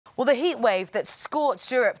Well, the heat wave that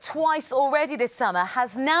scorched Europe twice already this summer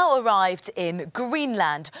has now arrived in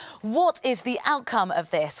Greenland. What is the outcome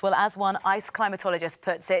of this? Well, as one ice climatologist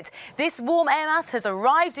puts it, this warm air mass has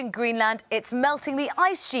arrived in Greenland. It's melting the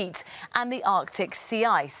ice sheet and the Arctic sea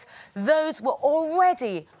ice. Those were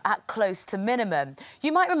already at close to minimum.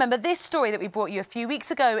 You might remember this story that we brought you a few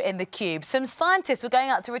weeks ago in The Cube. Some scientists were going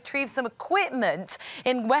out to retrieve some equipment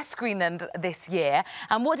in West Greenland this year.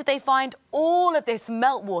 And what did they find? All of this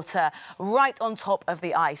meltwater right on top of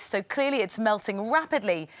the ice. So clearly it's melting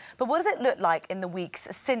rapidly. But what does it look like in the weeks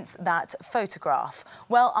since that photograph?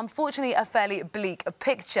 Well, unfortunately, a fairly bleak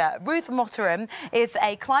picture. Ruth Motteram is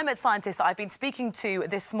a climate scientist that I've been speaking to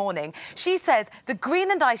this morning. She says the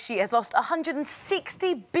Greenland ice sheet has lost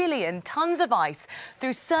 160 billion tons of ice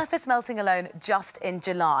through surface melting alone just in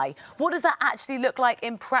July. What does that actually look like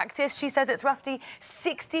in practice? She says it's roughly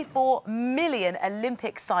 64 million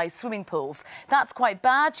Olympic-sized swimming pools. That's quite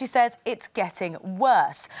bad. She says it's getting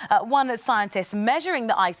worse. One scientist measuring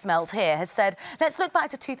the ice melt here has said, let's look back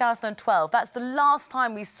to 2012. That's the last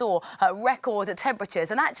time we saw record temperatures.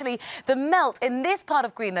 And actually, the melt in this part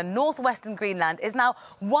of Greenland, northwestern Greenland, is now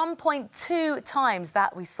 1.2 times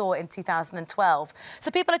that we saw in 2012. So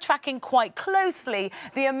people are tracking quite closely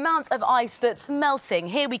the amount of ice that's melting.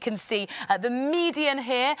 Here we can see the median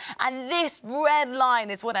here, and this red line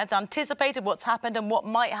is what has anticipated what's happened and what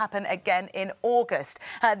might happen again in August.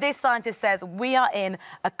 This scientist says we are in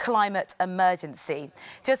a climate emergency.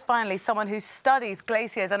 Just finally, someone who studies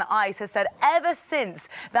glaciers and ice has said ever since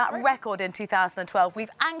that record in 2012, we've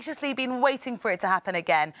anxiously been waiting for it to happen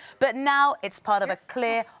again. But now it's part of a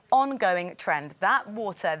clear, ongoing trend. That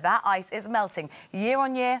water, that ice is melting year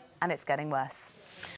on year, and it's getting worse.